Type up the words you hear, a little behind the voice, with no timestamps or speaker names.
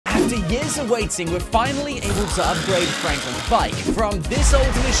After years of waiting, we're finally able to upgrade Franklin's bike from this old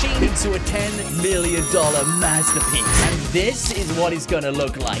machine into a $10 million masterpiece. And this is what it's gonna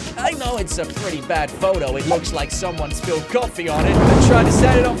look like. I know it's a pretty bad photo. It looks like someone spilled coffee on it and tried to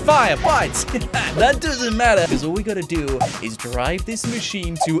set it on fire, but that doesn't matter, because all we gotta do is drive this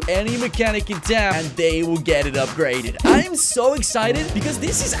machine to any mechanic in town and they will get it upgraded. I am so excited because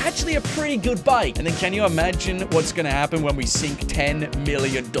this is actually a pretty good bike. And then can you imagine what's gonna happen when we sink $10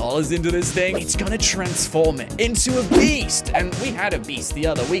 million into this thing? It's gonna transform it into a beast. And we had a beast the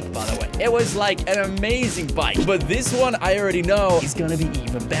other week, by the way. It was like an amazing bike, but this one I already know is gonna be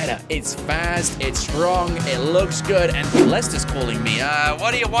even better. It's fast, it's strong, it looks good, and Lester's calling me.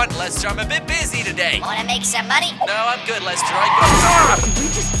 What do you want, Lester? I'm a bit busy today. Wanna make some money? No, I'm good, Lester. Did we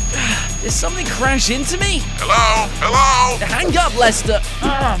just... Did something crash into me? Hello? Hello? Hang up, Lester.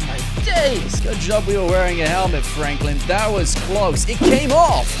 Oh, my days. Good job we were wearing a helmet, Franklin. That was close. It came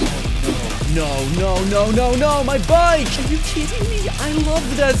off. No, my bike. Are you kidding me? I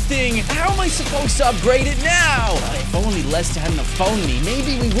love that thing. How am I supposed to upgrade it now? If only Lester hadn't have phoned me,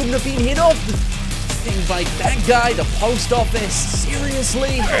 maybe we wouldn't have been hit off the thing by that guy, the post office. Seriously?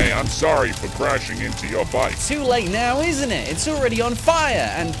 Hey, I'm sorry for crashing into your bike. Too late now, isn't it? It's already on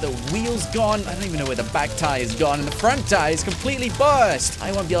fire, and the wheel's gone. I don't even know where the back tire is gone, and the front tire is completely burst.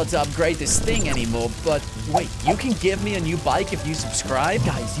 I won't be able to upgrade this thing anymore, but wait, you can give me a new bike if you subscribe?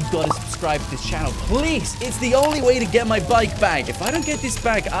 Guys, you gotta subscribe to this channel, please. It's the only way to get my bike back. If I don't get this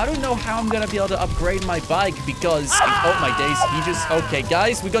back, I don't know how I'm gonna be able to upgrade my bike, because... Oh, my days, he just... Okay,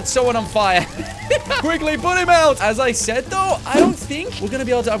 guys, we got someone on fire. Quickly, put him out! As I said, though, I don't think we're gonna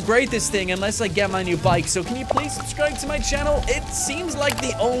be able to upgrade this thing unless I get my new bike. So can you please subscribe to my channel? It seems like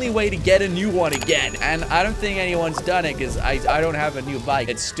the only way to get a new one again. And I don't think anyone's done it because I don't have a new bike.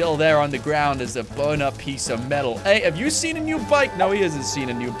 It's still there on the ground as a burned-up piece of metal. Hey, have you seen a new bike? No, he hasn't seen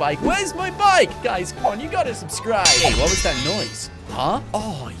a new bike. Where's my bike? Guys, come on, you gotta subscribe. Hey, what was that noise? Huh?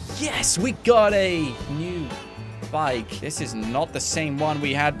 Oh, yes, we got a new bike. This is not the same one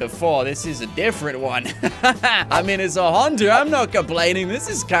we had before. This is a different one. I mean, it's a Honda. I'm not complaining. This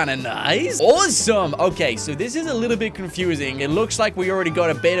is kind of nice. Awesome. Okay, so this is a little bit confusing. It looks like we already got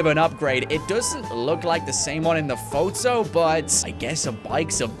a bit of an upgrade. It doesn't look like the same one in the photo, but I guess a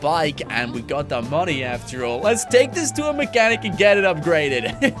bike's a bike, and we got the money after all. Let's take this to a mechanic and get it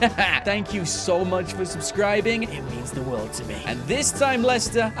upgraded. Thank you so much for subscribing. It means the world to me. And this time,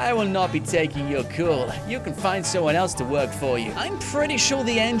 Lester, I will not be taking your call. You can find someone else to work for you. I'm pretty sure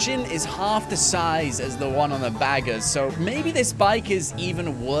the engine is half the size as the one on the baggers, so maybe this bike is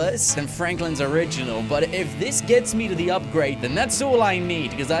even worse than Franklin's original, but if this gets me to the upgrade, then that's all I need,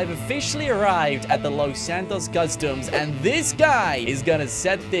 because I've officially arrived at the Los Santos Customs, and this guy is gonna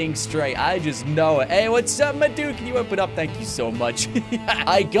set things straight. I just know it. Hey, what's up, my dude? Can you open up? Thank you so much.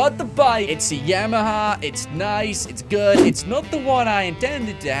 I got the bike. It's a Yamaha. It's nice. It's good. It's not the one I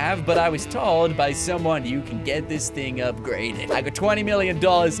intended to have, but I was told by someone you can get this thing upgraded. I got $20 million.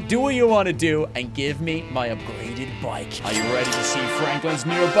 Do what you want to do and give me my upgraded bike. Are you ready to see Franklin's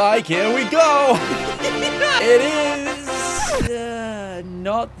new bike? Here we go. It is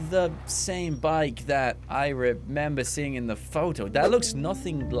not the same bike that I remember seeing in the photo. That looks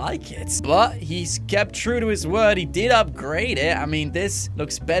nothing like it. But he's kept true to his word. He did upgrade it. I mean, this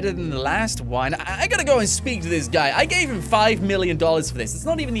looks better than the last one. I gotta go and speak to this guy. I gave him $5 million for this. It's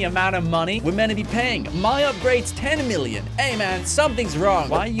not even the amount of money we're meant to be paying. My upgrade's $10 million. Hey, man, something's wrong.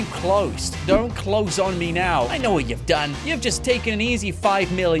 Why are you closed? Don't close on me now. I know what you've done. You've just taken an easy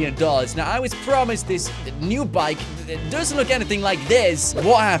 $5 million. Now, I was promised this new bike. It doesn't look anything like this.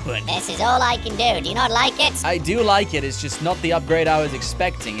 What happened? This is all I can do. Do you not like it? I do like it. It's just not the upgrade I was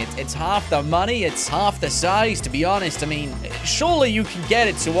expecting. It's half the money. It's half the size, to be honest. I mean, surely you can get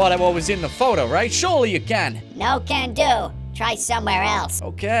it to what was in the photo, right? Surely you can. No can do. Try somewhere else.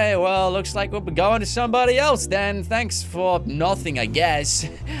 Okay, well, looks like we'll be going to somebody else then. Thanks for nothing, I guess.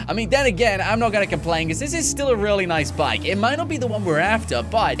 I mean, then again, I'm not gonna complain because this is still a really nice bike. It might not be the one we're after,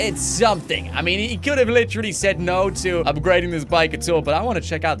 but it's something. I mean, he could have literally said no to upgrading this bike at all, but I want to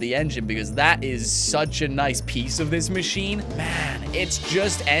check out the engine because that is such a nice piece of this machine. Man, it's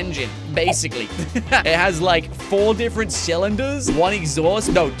just engine, basically. It has like 4 different cylinders, 1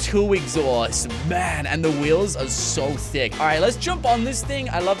 exhaust, no, 2 exhausts. Man, and the wheels are so thick. All right, let's jump on this thing.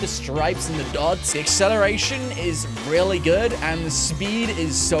 I love the stripes and the dots. The acceleration is really good, and the speed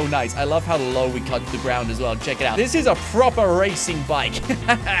is so nice. I love how low we cut to the ground as well. Check it out. This is a proper racing bike.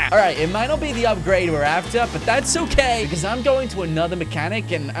 All right, it might not be the upgrade we're after, but that's okay, because I'm going to another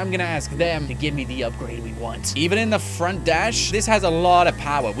mechanic, and I'm gonna ask them to give me the upgrade we want. Even in the front dash, this has a lot of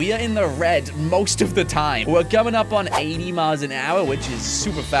power. We are in the red most of the time. We're coming up on 80 miles an hour, which is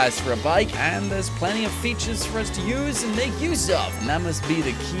super fast for a bike, and there's plenty of features for us to use and make use of, and that must be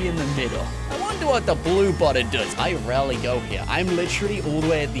the key in the middle. I wonder what the blue button does. I rarely go here. I'm literally all the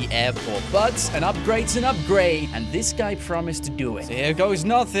way at the airport, but an upgrade's an upgrade, and this guy promised to do it. So here goes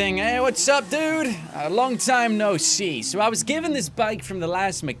nothing. Hey, what's up, dude? A long time no see. So I was given this bike from the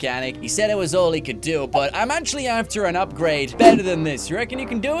last mechanic. He said it was all he could do, but I'm actually after an upgrade better than this. You reckon you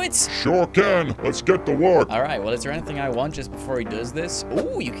can do it? Sure can. Let's get to work. All right, well, is there anything I want just before he does this?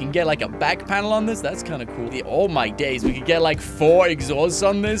 Oh, you can get like a back panel on this. That's kind of cool. Oh my days, we could get like 4 exhausts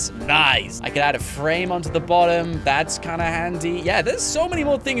on this. Nice. I could add a frame onto the bottom. That's kind of handy. Yeah, there's so many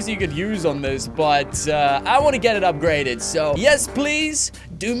more things you could use on this, but I want to get it upgraded. So yes, please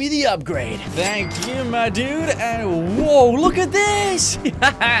do me the upgrade. Thank you, my dude. And whoa, look at this.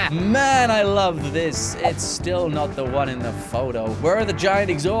 Man, I love this. It's still not the one in the photo. Where are the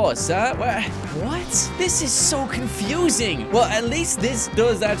giant exhausts, huh? What? This is so confusing. Well, at least this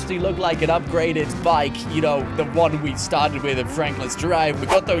does actually look like an upgraded bike. You know, the one we started with at Franklin's Drive. We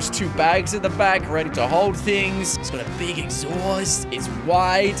got those 2 bags at the back ready to hold things. It's got a big exhaust. It's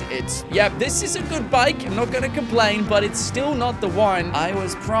wide. Yeah, this is a good bike. I'm not gonna complain, but it's still not the one I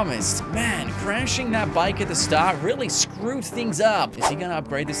was promised. Man, crashing that bike at the start really screwed things up. Is he gonna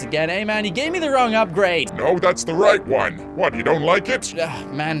upgrade this again? Hey, man, he gave me the wrong upgrade. No, that's the right one. What, you don't like it?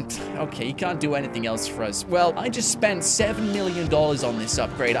 Man, okay, he can't do anything else for us. Well, I just spent $7 million on this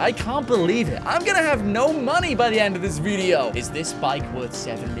upgrade. I can't believe it. I'm gonna have no money by the end of this video. Is this bike worth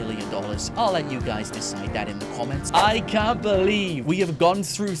 $7 million? I'll let you guys decide that in the comments. I can't believe we have gone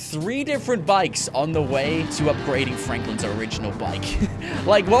through 3 different bikes on the way to upgrading Franklin's original bike.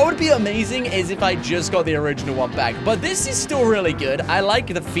 Like, what would be amazing is if I just got the original one back. But this is still really good. I like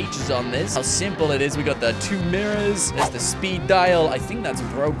the features on this. How simple it is. We got the 2 mirrors. There's the speed dial. I think that's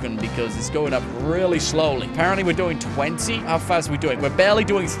broken because it's going up really slowly. Apparently, we're doing 20. How fast are we doing? We're barely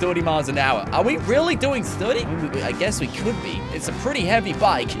doing 30 miles an hour. Are we really doing 30? I guess we could be. It's a pretty heavy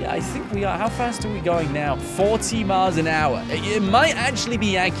bike. Yeah, I think we are. How fast are we going now? 40 miles an hour. It might actually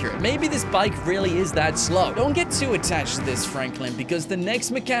be accurate. Maybe this bike really is that slow. Don't get too attached to this, Franklin, because the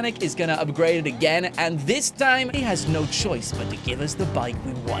next mechanic is gonna upgrade it again, and this time he has no choice but to give us the bike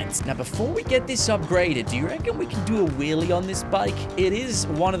we want. Now, before we get this upgraded, do you reckon we can do a wheelie on this bike? It is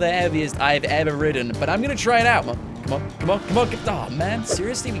one of the heaviest I've ever ridden, but I'm gonna try it out. Come on. Oh, man,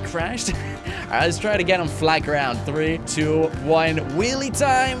 seriously, we crashed? All right, let's try it again on flat ground. 3, 2, 1, wheelie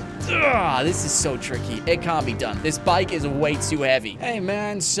time. Ugh, this is so tricky. It can't be done. This bike is way too heavy. Hey,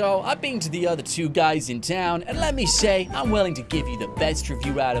 man, so I've been to the other 2 guys in town, and let me say, I'm willing to give you the best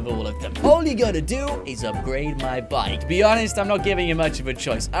review out of all of them. All you gotta do is upgrade my bike. To be honest, I'm not giving you much of a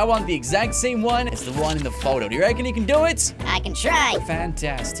choice. I want the exact same one as the one in the photo. Do you reckon you can do it? I can try.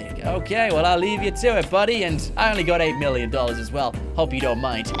 Fantastic. Okay, well, I'll leave you to it, buddy, and I only got $8 million as well. Hope you don't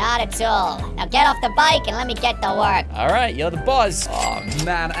mind. Not at all. Now get off the bike and let me get to work. All right, you're the boss. Oh,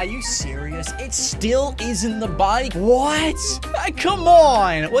 man, are you serious? It still isn't the bike? What? Come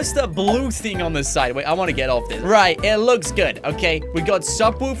on. What's the blue thing on the side? Wait, I want to get off this. Right, it looks good, okay? We got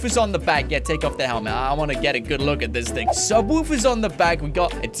subwoofers on the back. Yeah, take off the helmet. I want to get a good look at this thing. Subwoofers on the back. We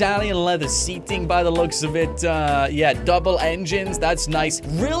got Italian leather seating by the looks of it. Yeah, double engines. That's nice.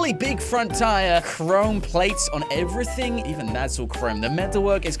 Really big front tire. Chrome plates on everything. Even that's all chrome. The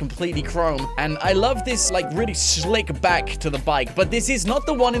metalwork is completely chrome. And I love this, like, really slick back to the bike. But this is not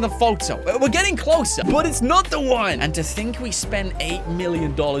the one in the photo. We're getting closer, but it's not the one. And to think we spent $8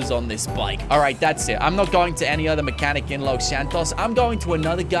 million on this bike. All right, that's it. I'm not going to any other mechanic in Los Santos. I'm going to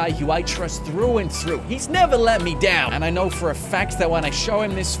another guy who I trust through and through. He's never let me down. And I know for a fact that when I show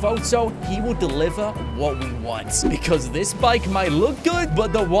him this photo, he will deliver what we want. Because this bike might look good,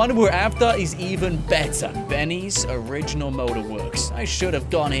 but the one we're after is even better. Benny's Original Motor Works. I should have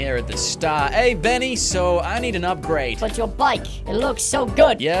gone here at the start. Hey, Benny, so I need an upgrade. But your bike, it looks so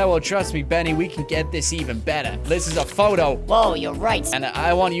good. Yeah, well, trust me, Benny, we can get this even better. This is a photo. Whoa, you're right. And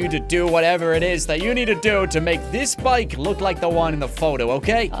I want you to do whatever it is that you need to do to make this bike look like the one in the photo,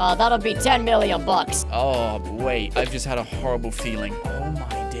 okay? That'll be 10 million bucks. Oh, wait, I've just had a horrible feeling. Oh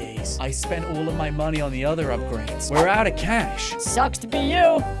my days. guys. I spent all of my money on the other upgrades. We're out of cash. Sucks to be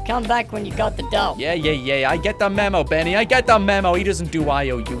you. Come back when you got the dough. Yeah. I get the memo, Benny. I get the memo. He doesn't do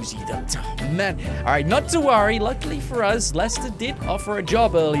IOUs either. Oh, man. All right, not to worry. Luckily for us, Lester did offer a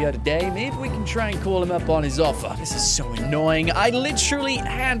job earlier today. Maybe we can try and call him up on his offer. This is so annoying. I literally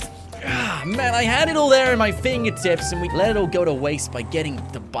had... man, I had it all there in my fingertips, and we let it all go to waste by getting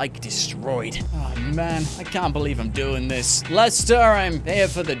the bike destroyed. Oh, man, I can't believe I'm doing this. Lester, I'm here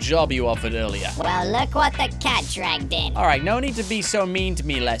for the job you offered earlier. Well, look what the cat dragged in. All right, no need to be so mean to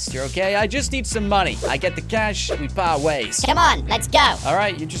me, Lester, okay? I just need some money. I get the cash, we part ways. Come on, let's go. All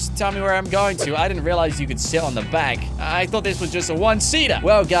right, you just tell me where I'm going to. I didn't realize you could sit on the back. I thought this was just a one-seater.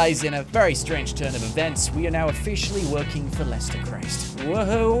 Well, guys, in a very strange turn of events, we are now officially working for Lester Christ.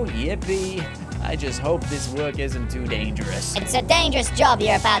 Woohoo, yippee. I just hope this work isn't too dangerous. It's a dangerous job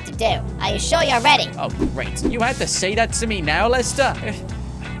you're about to do. Are you sure you're ready? Oh, great. You had to say that to me now, Lester?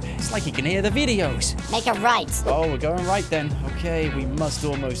 It's like you can hear the videos. Make a right. Oh, we're going right then. Okay, we must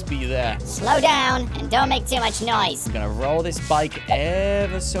almost be there. Slow down and don't make too much noise. I'm gonna roll this bike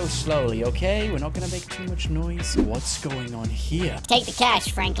ever so slowly, okay? We're not gonna make too much noise. What's going on here? Take the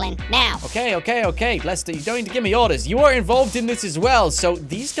cash, Franklin. Now. Okay. Lester, you don't need to give me orders. You are involved in this as well. So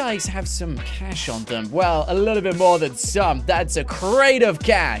these guys have some cash on them. Well, a little bit more than some. That's a crate of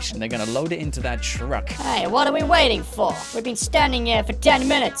cash. And they're gonna load it into that truck. Hey, what are we waiting for? We've been standing here for 10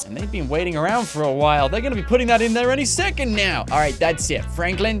 minutes. And they've been waiting around for a while. They're gonna be putting that in there any second now. All right, that's it.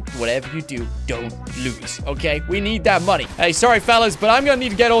 Franklin, whatever you do, don't lose, okay? We need that money. Hey, sorry, fellas, but I'm gonna need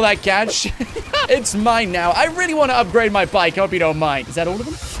to get all that cash. It's mine now. I really want to upgrade my bike. Hope you don't mind. Is that all of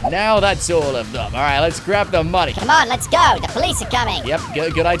them? Now that's all of them. All right, let's grab the money. Come on, let's go. The police are coming.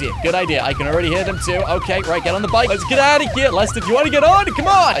 Yep, good idea. Good idea. I can already hear them too. Okay, right, get on the bike. Let's get out of here. Lester, do you want to get on? Come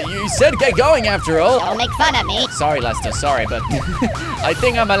on. You said get going after all. Don't make fun of me. Sorry, Lester. Sorry, but I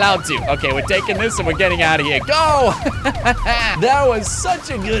think I'm allowed to. Okay, we're taking this and we're getting out of here. Go! That was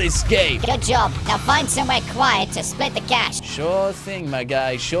such a good escape. Good job. Now find somewhere quiet to split the cash. Sure thing, my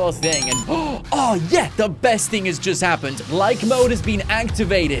guy. Sure thing. And oh yeah, the best thing has just happened. Like mode has been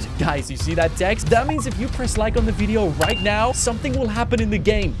activated. Guys, you see that text? That means if you press like on the video right now, something will happen in the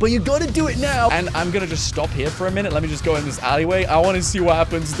game. But you gotta do it now. And I'm gonna just stop here for a minute. Let me just go in this alleyway. I want to see what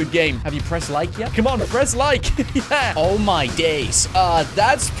happens to the game. Have you pressed like yet? Come on, press like. Yeah. Oh my days.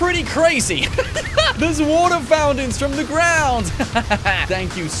 That's pretty crazy. There's water fountains from the ground.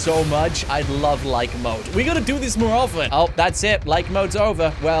 Thank you so much. I love like mode. We gotta do this more often. Oh, that's it. Like mode's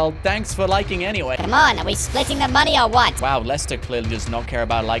over. Well, thanks for liking anyway. Come on, are we splitting the money or what? Wow, Lester clearly does not care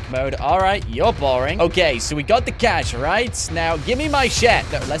about like mode. All right, you're boring. Okay, so we got the cash, right? Now, give me my share.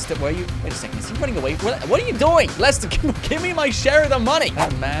 No, Lester, where are you? Wait a second. Is he running away? What are you doing? Lester, give me my share of the money.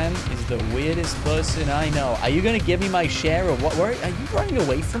 That man is the weirdest person I know. Are you gonna give me my share or what? Are you running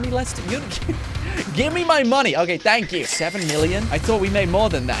away from me, Lester? Give me my money. Okay, thank you. 7 million? I thought we made more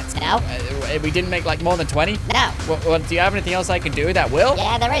than that. No. We didn't make like more than 20? No. Well, do you have anything else I can do that will?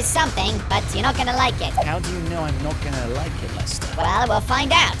 Yeah, there is something, but you're not gonna like it. How do you know I'm not gonna like it, Lester? Well, we'll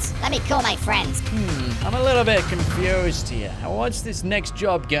find out. Let me call my friends. I'm a little bit confused here. What's this next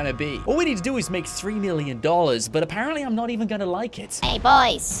job gonna be? All we need to do is make $3 million, but apparently I'm not even gonna like it. Hey,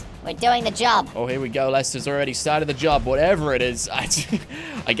 boys. We're doing the job. Oh, here we go. Lester's already started the job, whatever it is.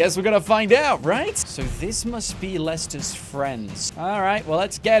 I guess we're gonna find out, right? So this must be Lester's friends. All right, well,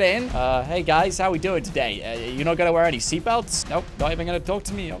 let's get in. Hey, guys, how we doing today? You're not gonna wear any seatbelts? Nope, not even gonna talk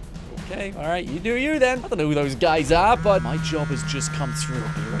to me. Oh, okay, all right, you do you then. I don't know who those guys are, but my job has just come through.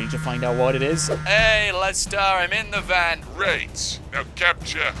 Are you ready to find out what it is? Hey, Lester, I'm in the van. Great. Now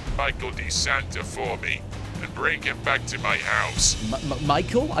capture Michael DeSanta for me and bring him back to my house.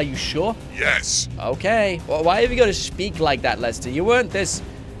 Michael, are you sure? Yes. Okay. Well, why have you got to speak like that, Lester? You weren't this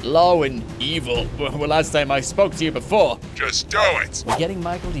low and evil well, last time I spoke to you before. Just do it. We're getting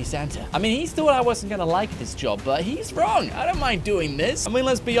Michael DeSanta. I mean, he thought I wasn't gonna like this job, but he's wrong. I don't mind doing this. I mean,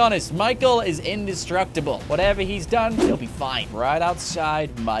 let's be honest. Michael is indestructible. Whatever he's done, he'll be fine. Right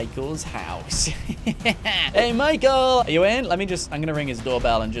outside Michael's house. Hey, Michael, are you in? I'm gonna ring his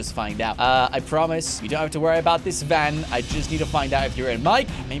doorbell and just find out. I promise you don't have to worry about this van. I just need to find out if you're in. Mike,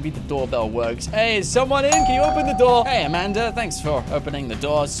 maybe the doorbell works. Hey, is someone in? Can you open the door? Hey, Amanda, thanks for opening the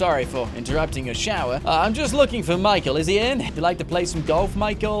door. Sorry for interrupting your shower. I'm just looking for Michael. Is he in? Would you like to play some golf,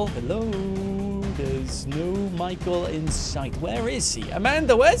 Michael? Hello? There's no Michael in sight. Where is he?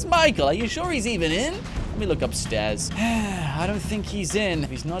 Amanda, where's Michael? Are you sure he's even in? Let me look upstairs. I don't think he's in.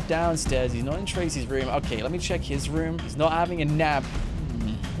 He's not downstairs. He's not in Tracy's room. Okay, let me check his room. He's not having a nap.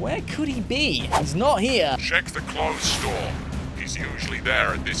 Where could he be? He's not here. Check the clothes store. He's usually there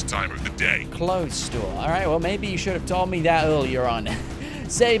at this time of the day. Clothes store. All right, well, maybe you should have told me that earlier on.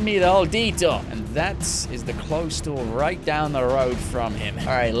 Saved me the whole detour. And that is the clothes store right down the road from him. All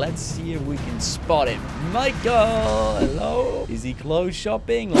right, let's see if we can spot him. Michael, hello? Is he clothes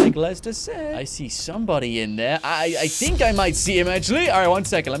shopping like Lester said? I see somebody in there. I think I might see him, actually. All right, 1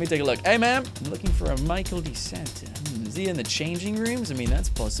 second. Let me take a look. Hey, ma'am. I'm looking for a Michael DeSanta. Is he in the changing rooms? I mean, that's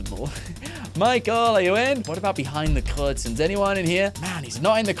possible. Michael, are you in? What about behind the curtains? Anyone in here? Man, he's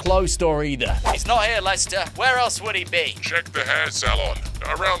not in the clothes store either. He's not here, Lester. Where else would he be? Check the hair salon.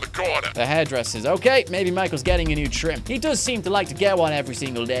 Around the corner. The hairdressers. Okay, maybe Michael's getting a new trim. He does seem to like to get one every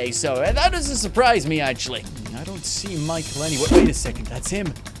single day, so that doesn't surprise me, actually. I don't see Michael anywhere. Wait a second. That's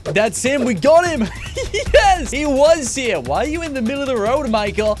him. That's him. We got him. Yes, he was here. Why are you in the middle of the road,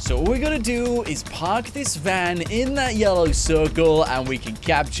 Michael? So what we're gonna do is park this van in that yellow circle, and we can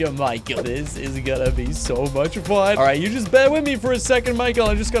capture Michael. This is gonna be so much fun. All right, you just bear with me for a second, Michael.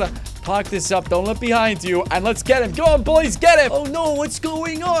 I'm just gonna park this up. Don't look behind you, and let's get him. Go on, boys, get him. Oh no, what's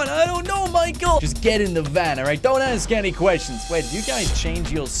going on? I don't know, Michael. Just get in the van, all right? Don't ask any questions. Wait, did you guys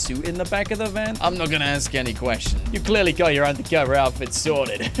change your suit in the back of the van? I'm not gonna ask any questions. You clearly got your undercover outfit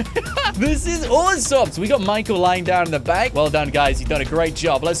sorted. This is awesome. So we got Michael lying down in the back. Well done, guys. You've done a great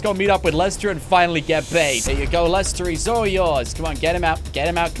job. Let's go meet up with Lester and finally get paid. There you go, Lester. He's all yours. Come on, get him out. Get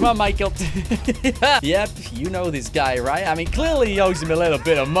him out. Come on, Michael. Yep, you know this guy, right? I mean, clearly he owes him a little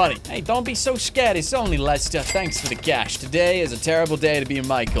bit of money. Hey, don't be so scared. It's only Lester. Thanks for the cash. Today is a terrible day to be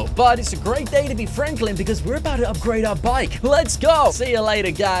Michael, but it's a great day to be Franklin because we're about to upgrade our bike. Let's go. See you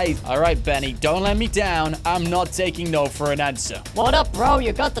later, guys. All right, Benny, don't let me down. I'm not taking no for an answer. What up, bro?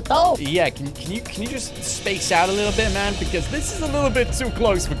 You got the dough? Yeah, can you just space out a little bit, man? Because this is a little bit too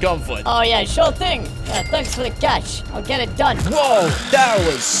close for comfort. Oh, yeah, sure thing. Thanks for the cash. I'll get it done. Whoa, that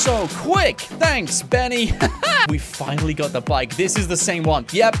was so quick. Thanks, Benny. We finally got the bike. This is the same one.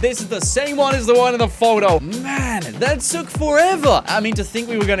 Yep, this is the same one as the one in the photo. Man, that took forever. I mean, to think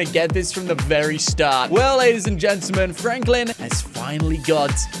we were going to get this from the very start. Well, ladies and gentlemen, Franklin has finally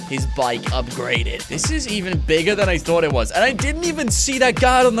got his bike upgraded. This is even bigger than I thought it was. And I didn't even see that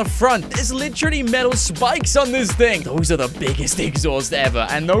guard on the front. There's literally metal spikes on this thing. Those are the biggest exhaust ever.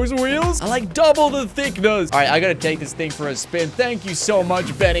 And those wheels are like double the thickness. All right, I got to take this thing for a spin. Thank you so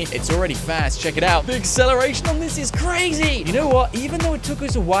much, Benny. It's already fast. Check it out. The acceleration on this is crazy. You know what? Even though it took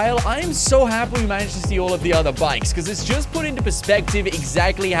us a while, I am so happy we managed to see all of the other bikes because it's just put into perspective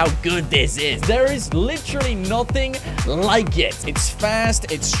exactly how good this is. There is literally nothing like it. It's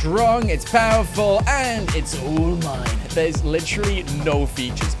fast, it's strong, it's powerful, and it's all mine. There's literally no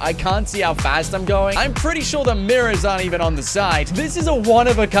features. I can't see how fast I'm going. I'm pretty sure the mirrors aren't even on the side. This is a one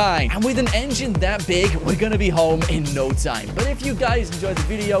of a kind. And with an engine that big, we're gonna be home in no time. But if you guys enjoyed the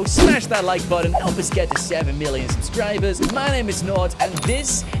video, smash that like button. Help us get to 7 million subscribers. My name is Nought, and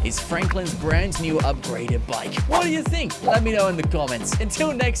this is Franklin's brand new upgraded bike. What do you think? Let me know in the comments.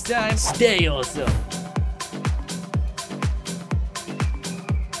 Until next time, stay awesome.